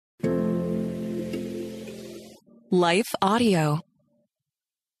Life Audio.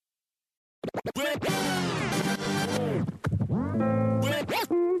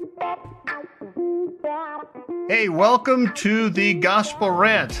 Hey, welcome to the Gospel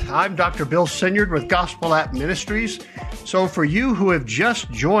Rant. I'm Dr. Bill Sinyard with Gospel App Ministries. So for you who have just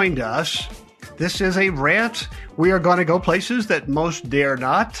joined us, this is a rant. We are going to go places that most dare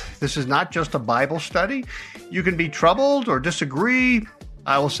not. This is not just a Bible study. You can be troubled or disagree.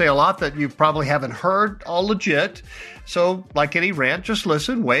 I will say a lot that you probably haven't heard, all legit. So like any rant, just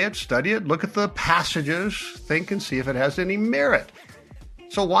listen, weigh it, study it, look at the passages, think and see if it has any merit.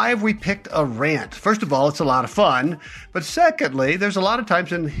 So why have we picked a rant? First of all, it's a lot of fun. But secondly, there's a lot of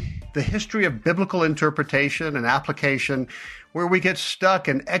times in the history of biblical interpretation and application where we get stuck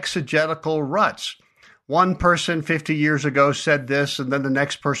in exegetical ruts. One person 50 years ago said this, and then the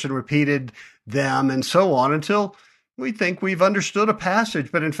next person repeated them, and so on, until we think we've understood a passage.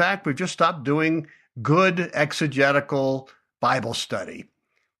 But in fact, we've just stopped doing good exegetical Bible study.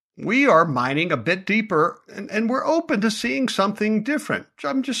 We are mining a bit deeper, and we're open to seeing something different.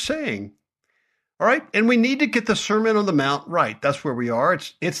 I'm just saying. All right? And we need to get the Sermon on the Mount right. That's where we are.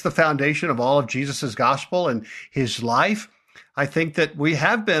 It's the foundation of all of Jesus' gospel and his life. I think that we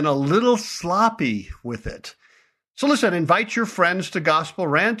have been a little sloppy with it. So listen, invite your friends to Gospel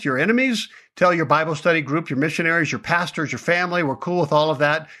Rant, your enemies. Tell your Bible study group, your missionaries, your pastors, your family. We're cool with all of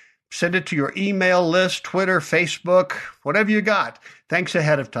that. Send it to your email list, Twitter, Facebook, whatever you got. Thanks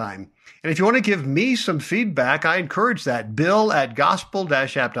ahead of time. And if you want to give me some feedback, I encourage that.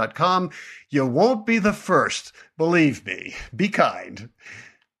 bill@gospel-app.com. You won't be the first. Believe me. Be kind.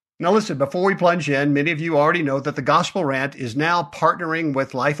 Now listen, before we plunge in, many of you already know that the Gospel Rant is now partnering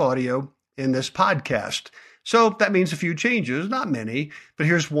with Life Audio in this podcast. So that means a few changes, not many, but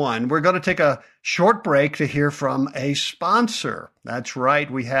here's one. We're going to take a short break to hear from a sponsor. That's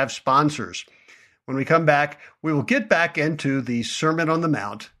right, we have sponsors. When we come back, we will get back into the Sermon on the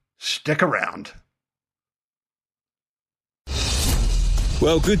Mount. Stick around.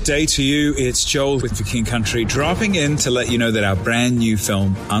 Well, good day to you. It's Joel with The King Country, dropping in to let you know that our brand new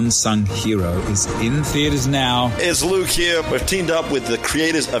film, Unsung Hero, is in theaters now. It's Luke here. We've teamed up with the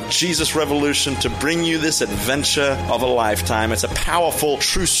creators of Jesus Revolution to bring you this adventure of a lifetime. It's a powerful,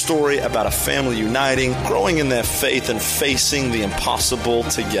 true story about a family uniting, growing in their faith, and facing the impossible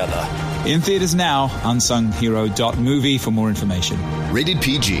together. In theaters now, unsunghero.movie for more information. Rated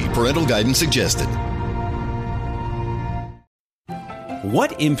PG. Parental guidance suggested.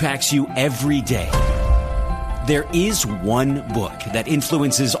 What impacts you every day? There is one book that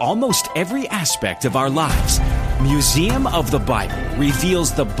influences almost every aspect of our lives. Museum of the Bible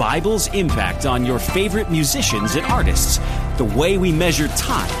reveals the Bible's impact on your favorite musicians and artists, the way we measure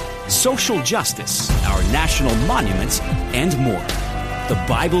time, social justice, our national monuments, and more. The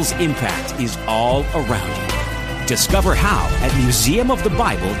Bible's impact is all around you. Discover how at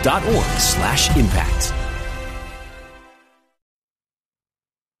museumofthebible.org/impact.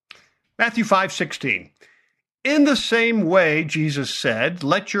 Matthew 5:16. In the same way, Jesus said,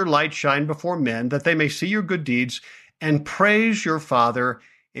 let your light shine before men, that they may see your good deeds and praise your Father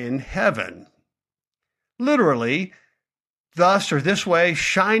in heaven. Literally, thus or this way,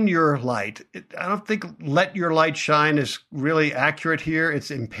 shine your light. I don't think let your light shine is really accurate here.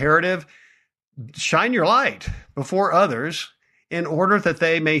 It's imperative. Shine your light before others in order that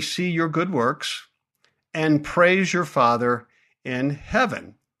they may see your good works and praise your Father in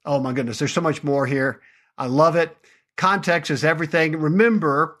heaven. Oh my goodness, there's so much more here. I love it. Context is everything.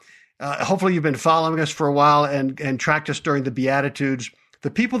 Remember, hopefully you've been following us for a while and tracked us during the Beatitudes. The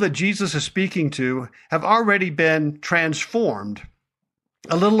people that Jesus is speaking to have already been transformed,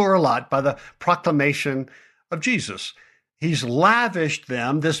 a little or a lot, by the proclamation of Jesus. He's lavished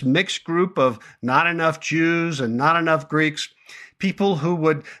them, this mixed group of not enough Jews and not enough Greeks, people who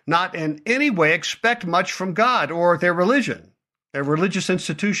would not in any way expect much from God or their religion. Their religious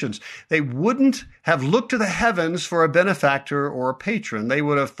institutions. They wouldn't have looked to the heavens for a benefactor or a patron. They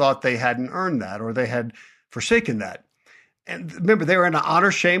would have thought they hadn't earned that or they had forsaken that. And remember, they were in an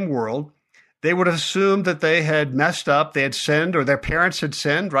honor-shame world. They would have assumed that they had messed up, they had sinned, or their parents had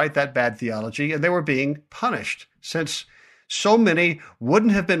sinned, right? That bad theology. And they were being punished since so many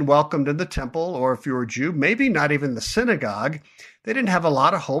wouldn't have been welcomed in the temple, or if you were a Jew, maybe not even the synagogue. They didn't have a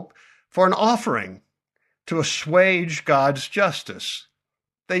lot of hope for an offering to assuage God's justice.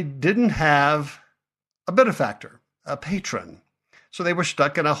 They didn't have a benefactor, a patron. So they were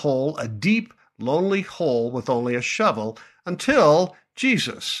stuck in a hole, a deep, lonely hole with only a shovel, until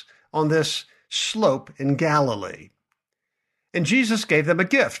Jesus on this slope in Galilee. And Jesus gave them a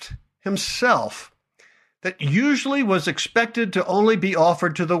gift, himself, that usually was expected to only be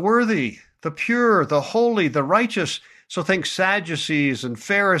offered to the worthy, the pure, the holy, the righteous. So think Sadducees and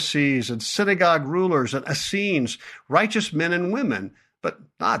Pharisees and synagogue rulers and Essenes, righteous men and women, but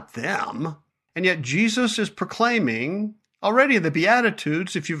not them. And yet Jesus is proclaiming already in the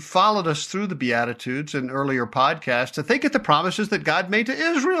Beatitudes, if you've followed us through the Beatitudes in earlier podcasts, to think of the promises that God made to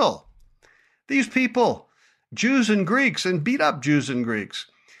Israel. These people, Jews and Greeks, and beat up Jews and Greeks.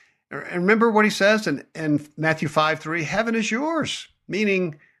 And remember what he says in Matthew 5:3, heaven is yours,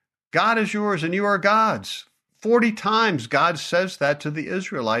 meaning God is yours and you are God's. 40 times God says that to the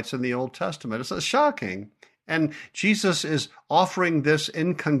Israelites in the Old Testament. It's shocking. And Jesus is offering this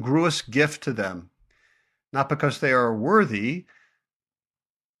incongruous gift to them, not because they are worthy,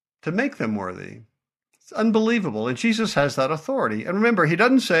 to make them worthy. It's unbelievable. And Jesus has that authority. And remember, he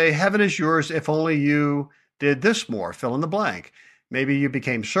doesn't say, heaven is yours if only you did this more, fill in the blank. Maybe you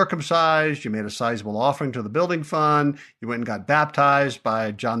became circumcised, you made a sizable offering to the building fund, you went and got baptized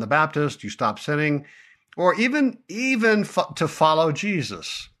by John the Baptist, you stopped sinning, or even to follow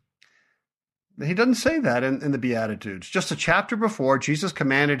Jesus. He doesn't say that in the Beatitudes. Just a chapter before, Jesus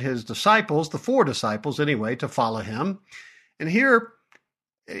commanded his disciples, the 4 disciples anyway, to follow him. And here,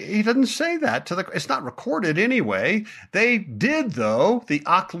 he doesn't say that. It's not recorded anyway. They did, though. The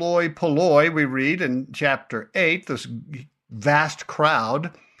akloi poloi, we read in chapter 8, this vast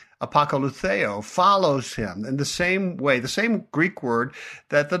crowd, apokalutheo, follows him in the same way, the same Greek word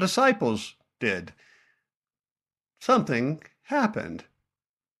that the disciples did. Something happened.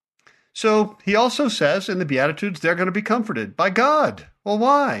 So he also says in the Beatitudes, they're going to be comforted by God. Well,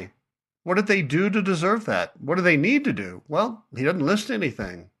 why? What did they do to deserve that? What do they need to do? Well, he doesn't list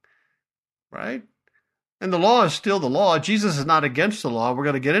anything, right? And the law is still the law. Jesus is not against the law. We're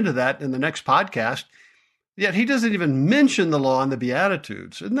going to get into that in the next podcast. Yet he doesn't even mention the law in the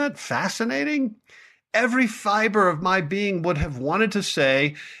Beatitudes. Isn't that fascinating? Every fiber of my being would have wanted to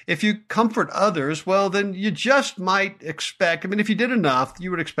say, if you comfort others, well, then you just might expect, if you did enough,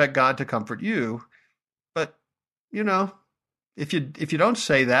 you would expect God to comfort you. But, if you don't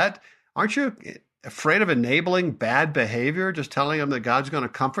say that, aren't you afraid of enabling bad behavior, just telling them that God's going to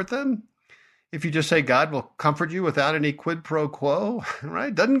comfort them? If you just say God will comfort you without any quid pro quo,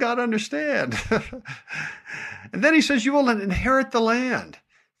 right? Doesn't God understand? And then he says, you will inherit the land.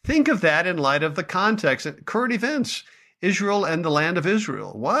 Think of that in light of the context and current events, Israel and the land of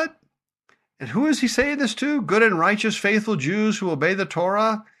Israel. What? And who is he saying this to? Good and righteous, faithful Jews who obey the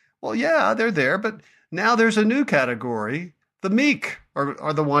Torah? Well, yeah, they're there, but now there's a new category. The meek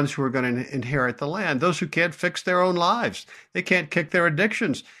are the ones who are going to inherit the land, those who can't fix their own lives. They can't kick their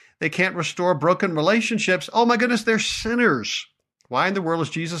addictions. They can't restore broken relationships. Oh my goodness, they're sinners. Why in the world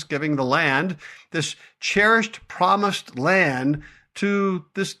is Jesus giving the land, this cherished, promised land, to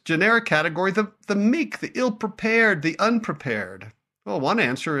this generic category, the meek, the ill-prepared, the unprepared? Well, one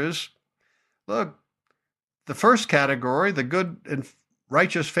answer is, look, the first category, the good and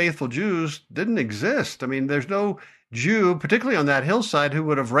righteous, faithful Jews, didn't exist. There's no Jew, particularly on that hillside, who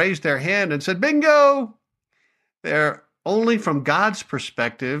would have raised their hand and said, bingo! They're only from God's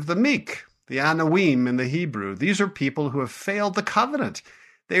perspective, the meek, the Anawim in the Hebrew. These are people who have failed the covenant.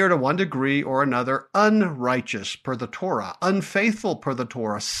 They are to one degree or another unrighteous per the Torah, unfaithful per the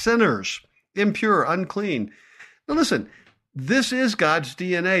Torah, sinners, impure, unclean. Now listen, this is God's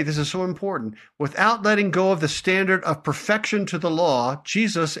DNA. This is so important. Without letting go of the standard of perfection to the law,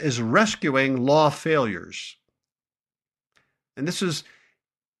 Jesus is rescuing law failures. And this is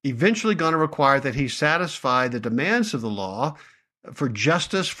eventually going to require that he satisfy the demands of the law for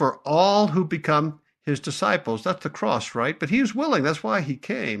justice for all who become his disciples. That's the cross, right? But he was willing. That's why he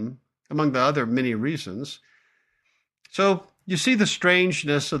came, among the other many reasons. So you see the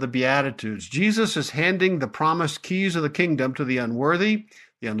strangeness of the Beatitudes. Jesus is handing the promised keys of the kingdom to the unworthy,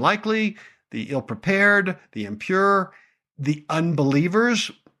 the unlikely, the ill-prepared, the impure, the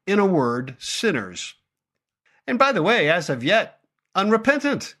unbelievers, in a word, sinners. And by the way, as of yet,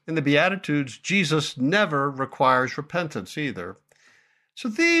 unrepentant. In the Beatitudes, Jesus never requires repentance either. So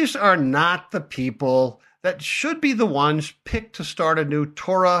these are not the people that should be the ones picked to start a new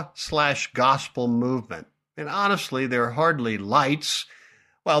Torah/gospel movement. And honestly, they're hardly lights.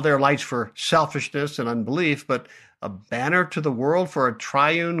 Well, they're lights for selfishness and unbelief, but a banner to the world for a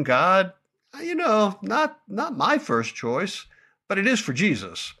triune God, not my first choice, but it is for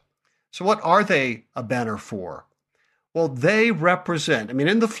Jesus. So what are they a banner for? Well, they represent,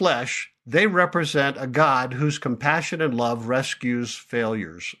 in the flesh, they represent a God whose compassion and love rescues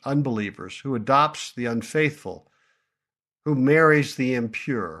failures, unbelievers, who adopts the unfaithful, who marries the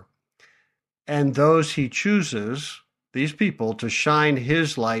impure, and those he chooses, these people, to shine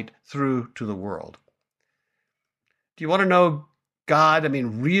his light through to the world. Do you want to know God,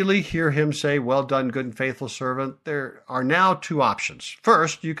 really hear him say, well done, good and faithful servant, there are now two options.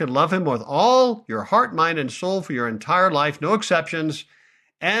 First, you can love him with all your heart, mind, and soul for your entire life, no exceptions,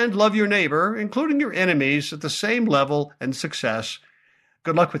 and love your neighbor, including your enemies, at the same level and success.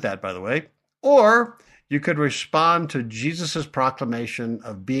 Good luck with that, by the way. Or you could respond to Jesus' proclamation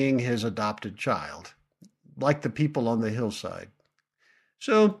of being his adopted child, like the people on the hillside.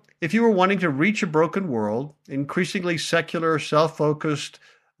 So if you were wanting to reach a broken world, increasingly secular, self-focused,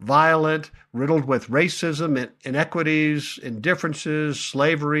 violent, riddled with racism, inequities, indifferences,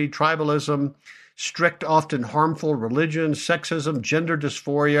 slavery, tribalism, strict, often harmful religion, sexism, gender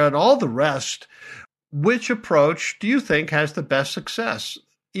dysphoria, and all the rest, which approach do you think has the best success,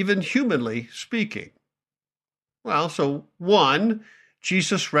 even humanly speaking? Well, so 1,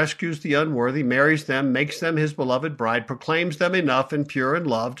 Jesus rescues the unworthy, marries them, makes them his beloved bride, proclaims them enough and pure and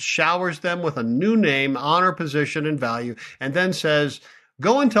loved, showers them with a new name, honor, position, and value, and then says,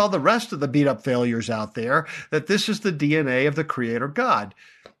 go and tell the rest of the beat-up failures out there that this is the DNA of the Creator God.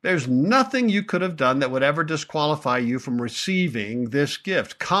 There's nothing you could have done that would ever disqualify you from receiving this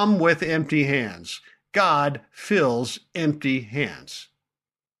gift. Come with empty hands. God fills empty hands.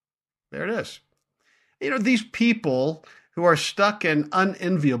 There it is. These people who are stuck in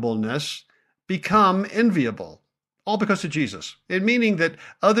unenviableness become enviable, all because of Jesus. It meaning that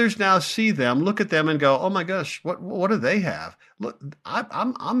others now see them, look at them, and go, "Oh my gosh, what do they have? Look,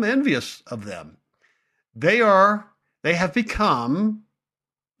 I'm envious of them. They have become,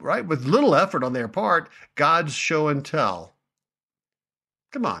 right, with little effort on their part, God's show and tell.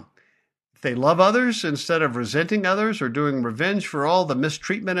 Come on." They love others instead of resenting others or doing revenge for all the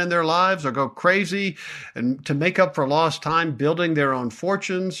mistreatment in their lives, or go crazy and to make up for lost time building their own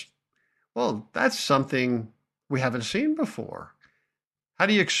fortunes. Well, that's something we haven't seen before. How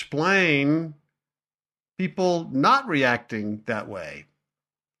do you explain people not reacting that way?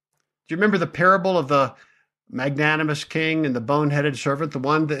 Do you remember the parable of the magnanimous king and the boneheaded servant, the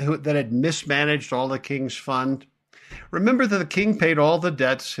one that had mismanaged all the king's fund? Remember that the king paid all the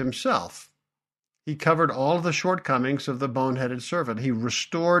debts himself. He covered all of the shortcomings of the boneheaded servant. He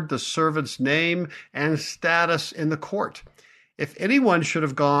restored the servant's name and status in the court. If anyone should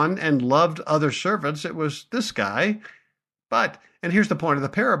have gone and loved other servants, it was this guy. But, and here's the point of the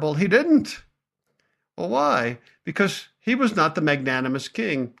parable, he didn't. Well, why? Because he was not the magnanimous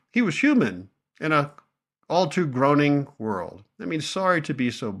king. He was human in a all too groaning world. Sorry to be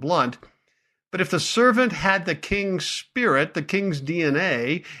so blunt, but if the servant had the king's spirit, the king's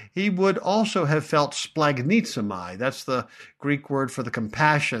DNA, he would also have felt splagnizomai. That's the Greek word for the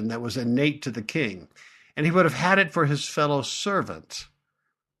compassion that was innate to the king. And he would have had it for his fellow servant.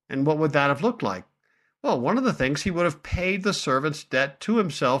 And what would that have looked like? Well, one of the things, he would have paid the servant's debt to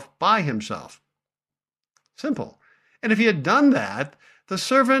himself by himself. Simple. And if he had done that, the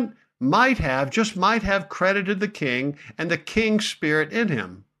servant might have credited the king and the king's spirit in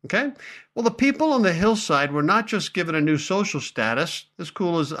him. Okay? Well, the people on the hillside were not just given a new social status, as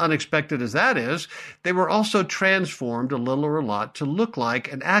cool as unexpected as that is, they were also transformed a little or a lot to look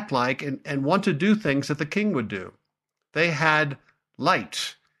like and act like and want to do things that the king would do. They had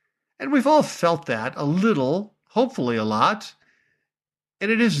light. And we've all felt that a little, hopefully a lot. And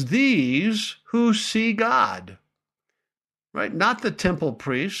it is these who see God. Right? Not the temple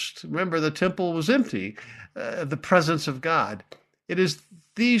priest. Remember, the temple was empty, the presence of God. It is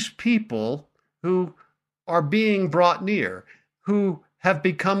these people who are being brought near, who have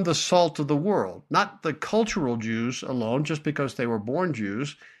become the salt of the world, not the cultural Jews alone, just because they were born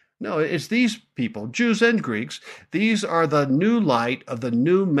Jews. No, it's these people, Jews and Greeks. These are the new light of the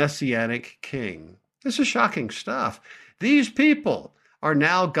new messianic king. This is shocking stuff. These people are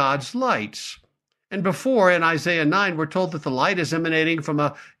now God's lights. And before, in Isaiah 9, we're told that the light is emanating from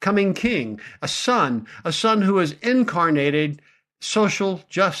a coming king, a son who has incarnated social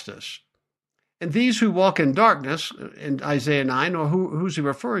justice. And these who walk in darkness, in Isaiah 9, or who's he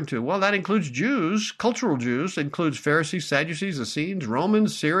referring to? Well, that includes Jews, cultural Jews, includes Pharisees, Sadducees, Essenes,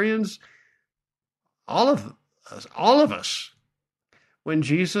 Romans, Syrians, all of us. When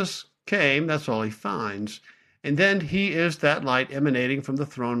Jesus came, that's all he finds. And then he is that light emanating from the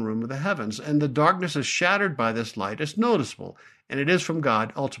throne room of the heavens. And the darkness is shattered by this light. It's noticeable, and it is from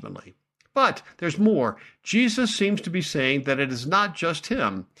God ultimately. But there's more. Jesus seems to be saying that it is not just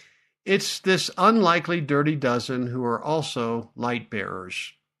him. It's this unlikely dirty dozen who are also light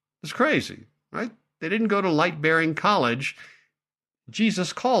bearers. It's crazy, right? They didn't go to light-bearing college.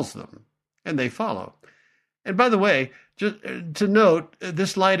 Jesus calls them, and they follow. And by the way, just to note,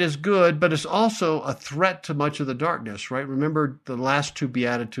 this light is good, but it's also a threat to much of the darkness, right? Remember the last two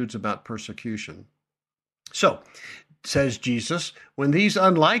Beatitudes about persecution. So, says Jesus, when these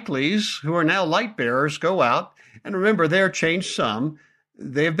unlikelies who are now light bearers go out, and remember, they are changed some,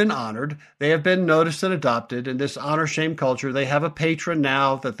 they have been honored, they have been noticed and adopted in this honor-shame culture. They have a patron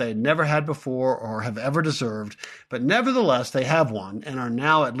now that they never had before or have ever deserved, but nevertheless, they have one and are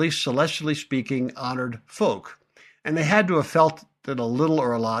now, at least celestially speaking, honored folk. And they had to have felt it a little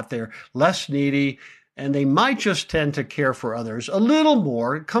or a lot. They're less needy, and they might just tend to care for others a little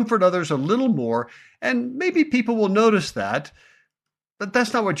more, comfort others a little more, and maybe people will notice that, but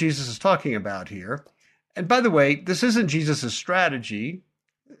that's not what Jesus is talking about here. And by the way, this isn't Jesus' strategy.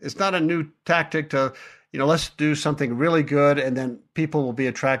 It's not a new tactic to, let's do something really good and then people will be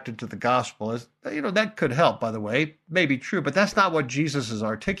attracted to the gospel. That could help, by the way, may be true, but that's not what Jesus is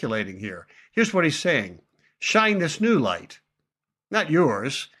articulating here. Here's what he's saying. Shine this new light, not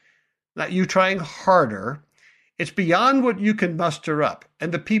yours, not you trying harder. It's beyond what you can muster up.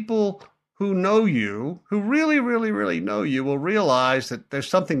 And the people who know you, who really, really, really know you, will realize that there's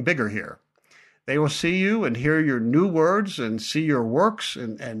something bigger here. They will see you and hear your new words and see your works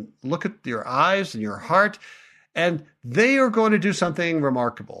and look at your eyes and your heart, and they are going to do something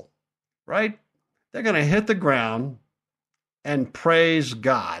remarkable, right? They're going to hit the ground and praise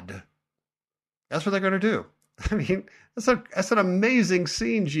God. That's what they're going to do. I mean, that's an amazing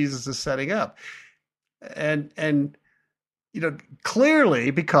scene Jesus is setting up. And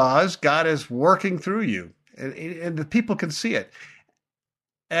clearly because God is working through you and the people can see it.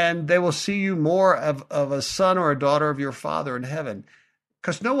 And they will see you more of a son or a daughter of your Father in heaven.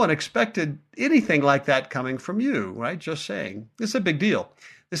 Because no one expected anything like that coming from you, right? Just saying. This is a big deal.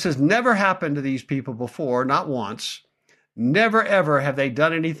 This has never happened to these people before, not once. Never, ever have they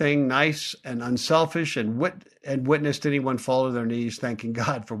done anything nice and unselfish and witnessed anyone fall to their knees thanking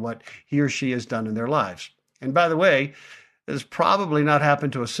God for what he or she has done in their lives. And by the way, it has probably not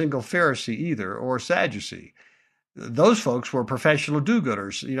happened to a single Pharisee either, or Sadducee. Those folks were professional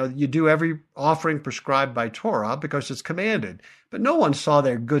do-gooders. You do every offering prescribed by Torah because it's commanded. But no one saw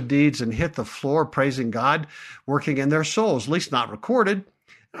their good deeds and hit the floor praising God, working in their souls, at least not recorded.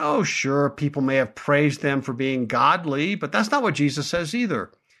 Oh, sure, people may have praised them for being godly, but that's not what Jesus says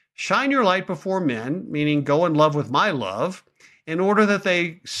either. Shine your light before men, meaning go in love with my love, in order that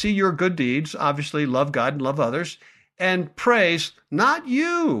they see your good deeds, obviously love God and love others, and praise not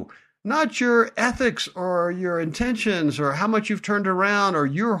you, not your ethics or your intentions or how much you've turned around or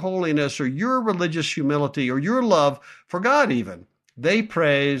your holiness or your religious humility or your love for God even. They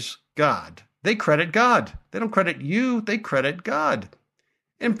praise God. They credit God. They don't credit you. They credit God.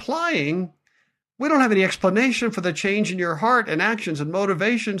 Implying we don't have any explanation for the change in your heart and actions and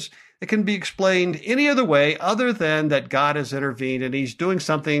motivations that can be explained any other way other than that God has intervened and he's doing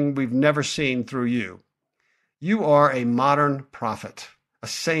something we've never seen through you. You are a modern prophet, a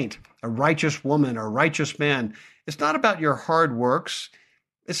saint, a righteous woman, or a righteous man. It's not about your hard works.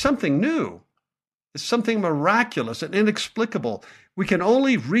 It's something new. It's something miraculous and inexplicable. We can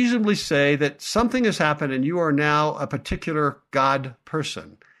only reasonably say that something has happened and you are now a particular God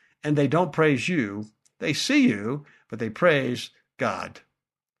person. And they don't praise you. They see you, but they praise God.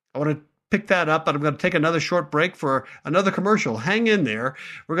 I want to pick that up, but I'm going to take another short break for another commercial. Hang in there.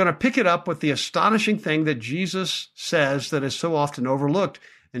 We're going to pick it up with the astonishing thing that Jesus says that is so often overlooked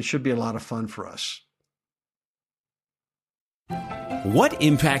and should be a lot of fun for us. What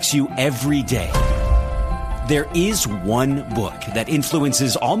impacts you every day? There is one book that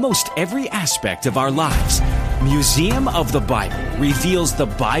influences almost every aspect of our lives. Museum of the Bible reveals the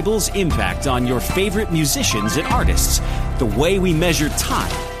Bible's impact on your favorite musicians and artists, the way we measure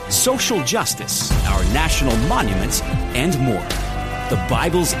time, social justice, our national monuments, and more. The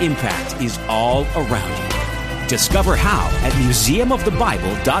Bible's impact is all around you. Discover how at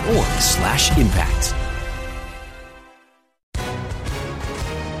museumofthebible.org/impact.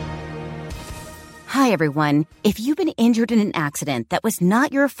 Hi, everyone. If you've been injured in an accident that was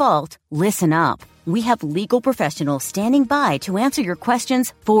not your fault, listen up. We have legal professionals standing by to answer your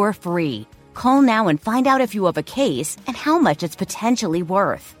questions for free. Call now and find out if you have a case and how much it's potentially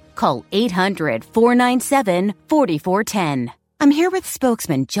worth. Call 800-497-4410. I'm here with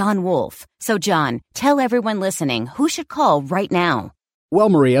spokesman John Wolf. So, John, tell everyone listening who should call right now. Well,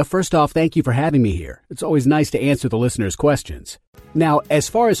 Maria, first off, thank you for having me here. It's always nice to answer the listeners' questions. Now, as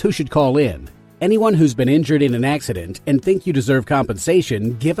far as who should call in, anyone who's been injured in an accident and think you deserve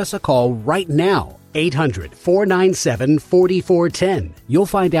compensation, give us a call right now. 800-497-4410. You'll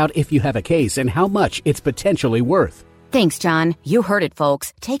find out if you have a case and how much it's potentially worth. Thanks, John. You heard it,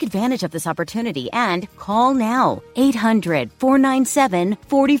 folks. Take advantage of this opportunity and call now.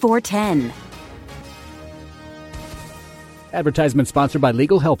 800-497-4410. Advertisement sponsored by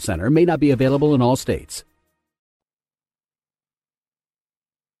Legal Help Center, may not be available in all states.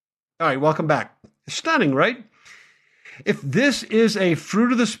 All right, welcome back. Stunning, right? If this is a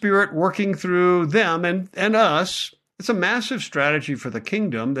fruit of the Spirit working through them and us, it's a massive strategy for the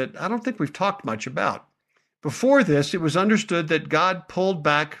kingdom that I don't think we've talked much about. Before this, it was understood that God pulled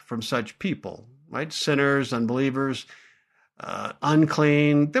back from such people, right? Sinners, unbelievers,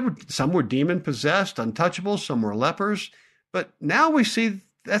 unclean. Some were demon-possessed, untouchable, some were lepers. But now we see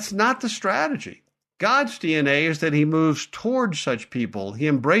that's not the strategy. God's DNA is that he moves towards such people. He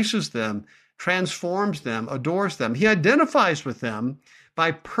embraces them, transforms them, adores them. He identifies with them by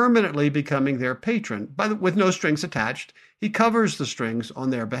permanently becoming their patron. With no strings attached, he covers the strings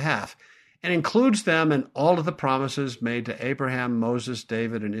on their behalf and includes them in all of the promises made to Abraham, Moses,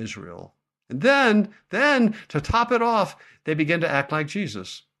 David, and Israel. And then, to top it off, they begin to act like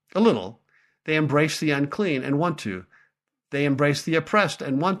Jesus. A little. They embrace the unclean and want to. They embrace the oppressed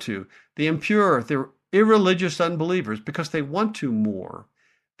and want to. The impure, the irreligious unbelievers, because they want to more.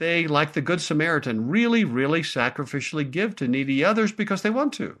 They, like the Good Samaritan, really, really sacrificially give to needy others because they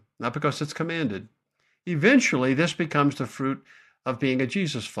want to, not because it's commanded. Eventually, this becomes the fruit of being a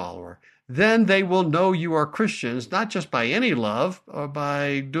Jesus follower. Then they will know you are Christians, not just by any love or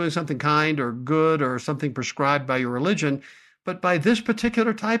by doing something kind or good or something prescribed by your religion, but by this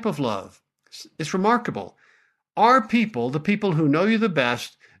particular type of love. It's remarkable. Our people, the people who know you the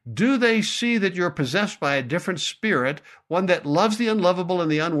best, do they see that you're possessed by a different spirit, one that loves the unlovable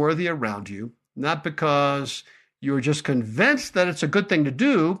and the unworthy around you, not because you're just convinced that it's a good thing to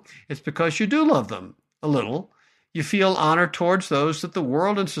do, it's because you do love them a little. You feel honor towards those that the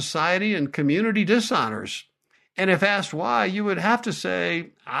world and society and community dishonors. And if asked why, you would have to say,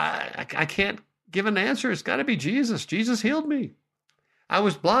 I can't give an answer. It's got to be Jesus. Jesus healed me. I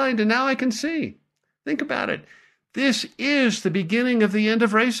was blind and now I can see. Think about it. This is the beginning of the end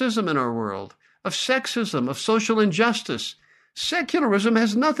of racism in our world, of sexism, of social injustice. Secularism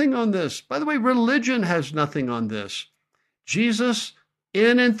has nothing on this. By the way, religion has nothing on this. Jesus,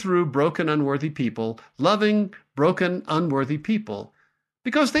 in and through broken, unworthy people, loving broken, unworthy people,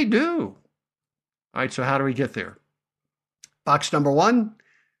 because they do. All right, so how do we get there? Box number 1,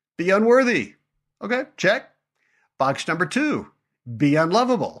 be unworthy. Okay, check. Box number 2, be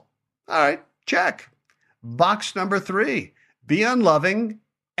unlovable. All right, check. Box number 3, be unloving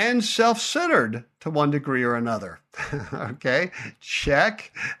and self-centered to one degree or another. Okay,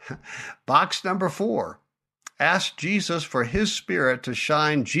 check. Box number 4, ask Jesus for his Spirit to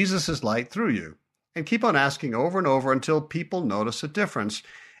shine Jesus' light through you. And keep on asking over and over until people notice a difference.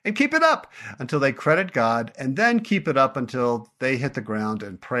 And keep it up until they credit God, and then keep it up until they hit the ground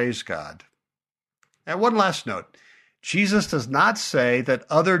and praise God. And one last note. Jesus does not say that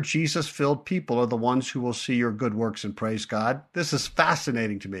other Jesus-filled people are the ones who will see your good works and praise God. This is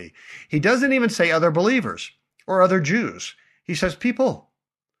fascinating to me. He doesn't even say other believers or other Jews. He says people.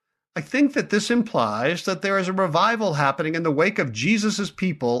 I think that this implies that there is a revival happening in the wake of Jesus'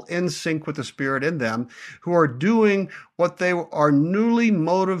 people in sync with the Spirit in them, who are doing what they are newly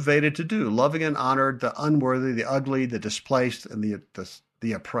motivated to do, loving and honored the unworthy, the ugly, the displaced, and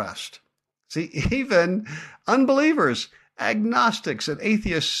the oppressed. See, even unbelievers, agnostics, and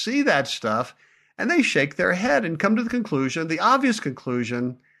atheists see that stuff, and they shake their head and come to the conclusion, the obvious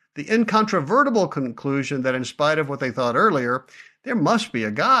conclusion, the incontrovertible conclusion that in spite of what they thought earlier, there must be a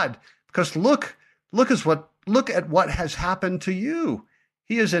God, because look at what has happened to you.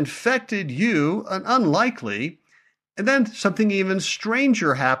 He has infected you, an unlikely, and then something even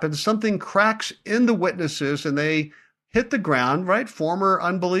stranger happens. Something cracks in the witnesses, and they hit the ground, right? Former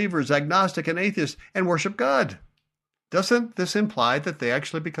unbelievers, agnostic and atheists, and worship God. Doesn't this imply that they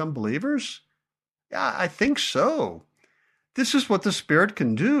actually become believers? Yeah, I think so. This is what the Spirit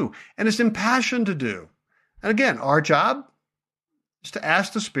can do, and is impassioned to do. And again, our job is to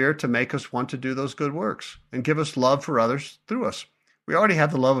ask the Spirit to make us want to do those good works and give us love for others through us. We already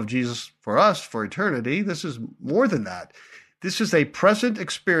have the love of Jesus for us for eternity. This is more than that. This is a present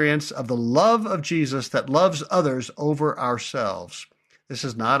experience of the love of Jesus that loves others over ourselves. This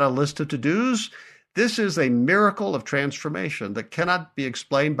is not a list of to-dos. This is a miracle of transformation that cannot be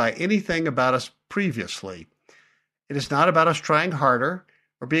explained by anything about us previously. It is not about us trying harder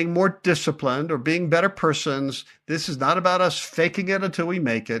or being more disciplined or being better persons. This is not about us faking it until we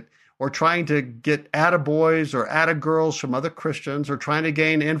make it, or trying to get attaboys or attagirls from other Christians, or trying to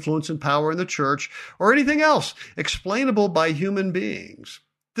gain influence and power in the church, or anything else explainable by human beings.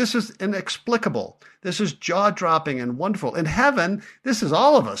 This is inexplicable. This is jaw-dropping and wonderful. In heaven, this is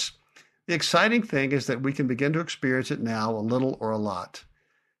all of us. The exciting thing is that we can begin to experience it now, a little or a lot.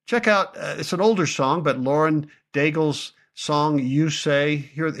 Check out, it's an older song, but Lauren Daigle's song, You Say.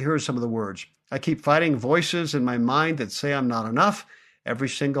 Here are some of the words. I keep fighting voices in my mind that say I'm not enough, every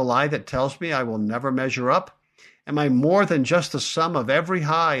single lie that tells me I will never measure up? Am I more than just the sum of every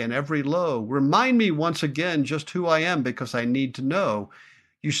high and every low? Remind me once again just who I am, because I need to know.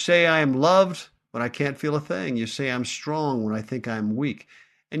 You say I am loved when I can't feel a thing. You say I'm strong when I think I'm weak.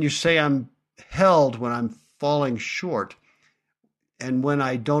 And you say I'm held when I'm falling short. And when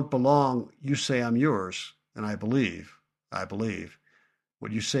I don't belong, you say I'm yours. And I believe.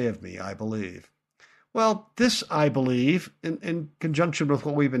 What you say of me, I believe. Well, this, I believe, in conjunction with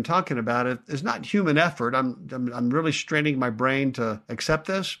what we've been talking about, is not human effort. I'm really straining my brain to accept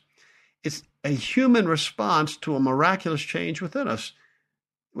this. It's a human response to a miraculous change within us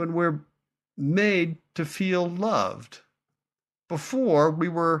when we're made to feel loved. Before, we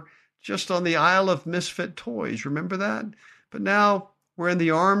were just on the Isle of Misfit Toys. Remember that? But now we're in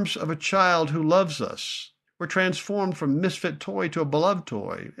the arms of a child who loves us. We're transformed from misfit toy to a beloved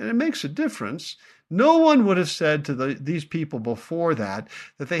toy, and it makes a difference. No one would have said to these people before that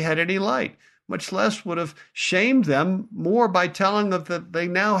they had any light, much less would have shamed them more by telling them that they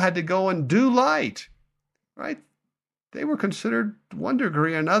now had to go and do light, right? They were considered, to one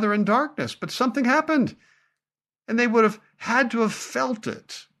degree or another, in darkness, but something happened, and they would have had to have felt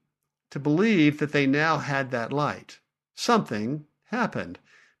it to believe that they now had that light. Something happened.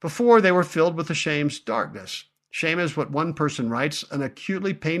 Before, they were filled with the shame's darkness. Shame is what one person writes, an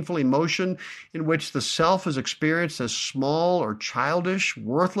acutely painful emotion in which the self is experienced as small or childish,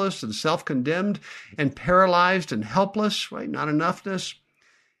 worthless and self-condemned and paralyzed and helpless, right? Not enoughness.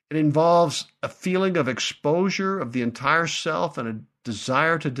 It involves a feeling of exposure of the entire self and a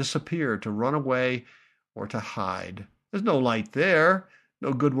desire to disappear, to run away, or to hide. There's no light there,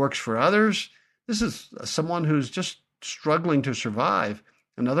 no good works for others. This is someone who's just struggling to survive.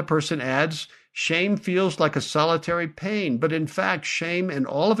 Another person adds, shame feels like a solitary pain, but in fact, shame in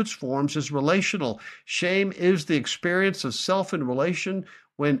all of its forms is relational. Shame is the experience of self in relation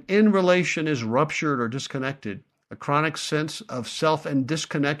when in relation is ruptured or disconnected. A chronic sense of self and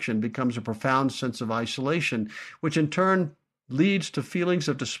disconnection becomes a profound sense of isolation, which in turn leads to feelings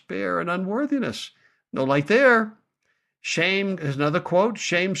of despair and unworthiness. No light there. Shame is another quote.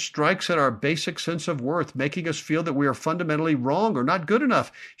 Shame strikes at our basic sense of worth, making us feel that we are fundamentally wrong or not good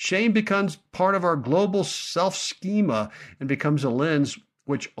enough. Shame becomes part of our global self-schema and becomes a lens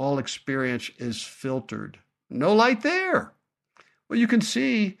which all experience is filtered. No light there. Well, you can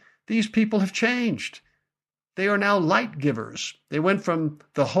see these people have changed. They are now light givers. They went from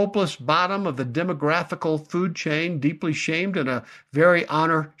the hopeless bottom of the demographical food chain, deeply shamed in a very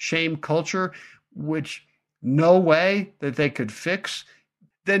honor-shame culture, which no way that they could fix.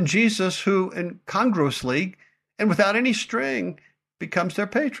 Then Jesus, who incongruously and without any string becomes their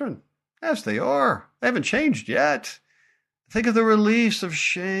patron, as they are. They haven't changed yet. Think of the release of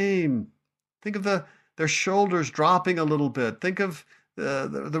shame. Think of their shoulders dropping a little bit. Think of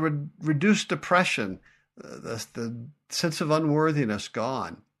the reduced depression, the sense of unworthiness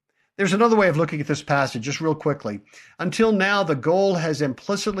gone. There's another way of looking at this passage, just real quickly. Until now, the goal has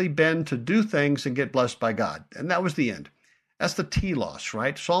implicitly been to do things and get blessed by God. And that was the end. That's the telos,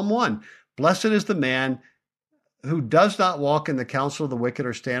 right? Psalm 1, blessed is the man who does not walk in the counsel of the wicked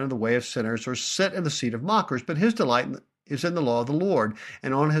or stand in the way of sinners or sit in the seat of mockers, but his delight is in the law of the Lord,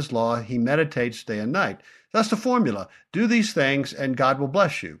 and on his law he meditates day and night. That's the formula. Do these things and God will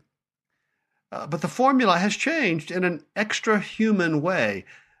bless you. But the formula has changed in an extra-human way.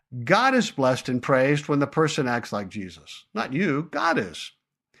 God is blessed and praised when the person acts like Jesus. Not you, God is.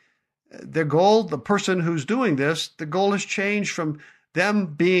 Their goal, the person who's doing this, the goal has changed from them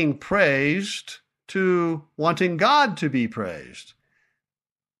being praised to wanting God to be praised.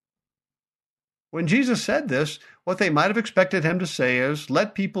 When Jesus said this, what they might have expected him to say is,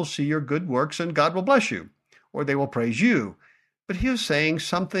 let people see your good works and God will bless you, or they will praise you. But he was saying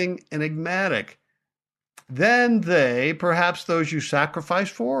something enigmatic. Then they, perhaps those you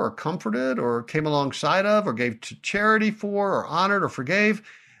sacrificed for or comforted or came alongside of or gave to charity for or honored or forgave,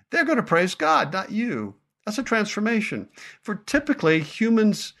 they're going to praise God, not you. That's a transformation. For typically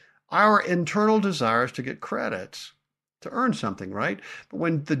humans, our internal desire is to get credit, to earn something, right? But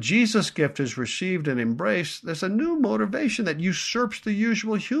when the Jesus gift is received and embraced, there's a new motivation that usurps the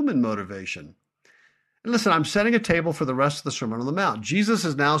usual human motivation. And listen, I'm setting a table for the rest of the Sermon on the Mount. Jesus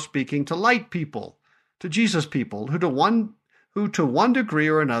is now speaking to light people, to Jesus people, who to one degree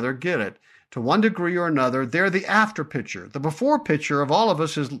or another get it. To one degree or another, they're the after picture. The before picture of all of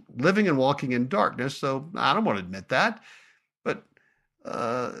us is living and walking in darkness, so I don't want to admit that. But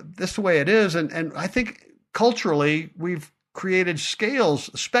that's the way it is. And I think culturally, we've created scales,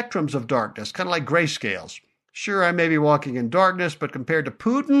 spectrums of darkness, kind of like grayscales. Sure, I may be walking in darkness, but compared to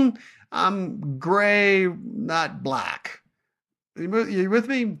Putin, I'm gray, not black. You with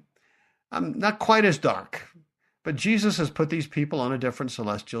me? I'm not quite as dark, but Jesus has put these people on a different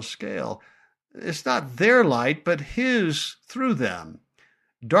celestial scale. It's not their light, but his through them.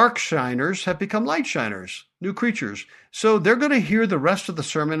 Dark shiners have become light shiners, new creatures. So they're going to hear the rest of the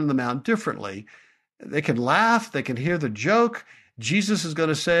Sermon on the Mount differently. They can laugh. They can hear the joke. Jesus is going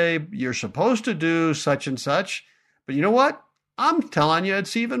to say, you're supposed to do such and such. But you know what? I'm telling you,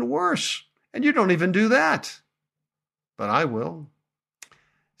 it's even worse. And you don't even do that. But I will.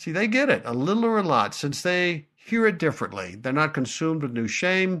 See, they get it, a little or a lot, since they hear it differently. They're not consumed with new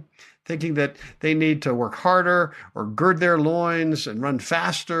shame, thinking that they need to work harder or gird their loins and run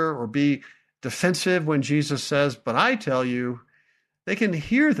faster or be defensive when Jesus says, but I tell you, they can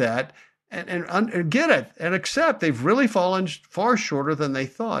hear that and get it and accept they've really fallen far shorter than they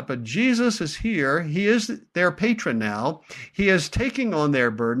thought. But Jesus is here. He is their patron now. He is taking on their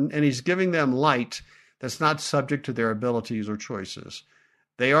burden, and he's giving them light that's not subject to their abilities or choices.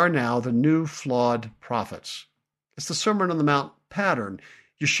 They are now the new flawed prophets. It's the Sermon on the Mount pattern.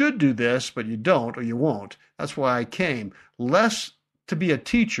 You should do this, but you don't or you won't. That's why I came. Less to be a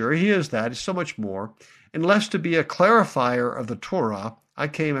teacher, he is that, he's so much more, and less to be a clarifier of the Torah. I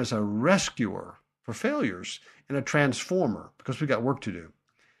came as a rescuer for failures and a transformer because we got work to do.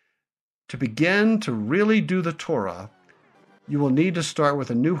 To begin to really do the Torah, you will need to start with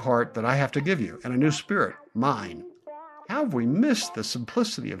a new heart that I have to give you and a new spirit, mine. How have we missed the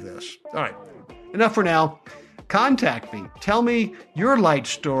simplicity of this? All right, enough for now. Contact me. Tell me your light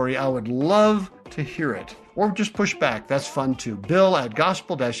story. I would love to hear it. Or just push back. That's fun too.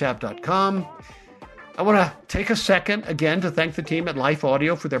 bill@gospel-app.com. I want to take a second again to thank the team at Life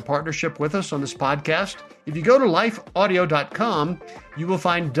Audio for their partnership with us on this podcast. If you go to lifeaudio.com, you will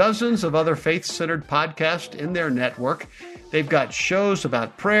find dozens of other faith-centered podcasts in their network. They've got shows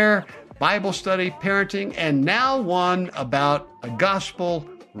about prayer, Bible study, parenting, and now one about a gospel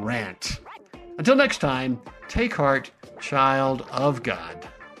rant. Until next time, take heart, child of God.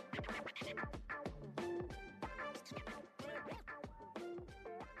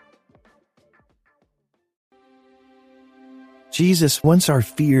 Jesus wants our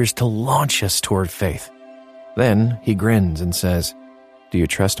fears to launch us toward faith. Then he grins and says, "Do you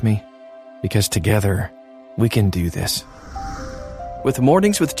trust me? Because together we can do this." With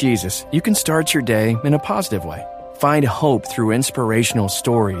Mornings with Jesus, you can start your day in a positive way. Find hope through inspirational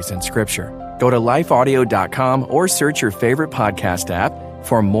stories and scripture. Go to lifeaudio.com or search your favorite podcast app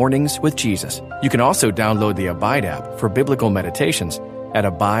for Mornings with Jesus. You can also download the Abide app for biblical meditations at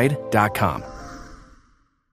abide.com.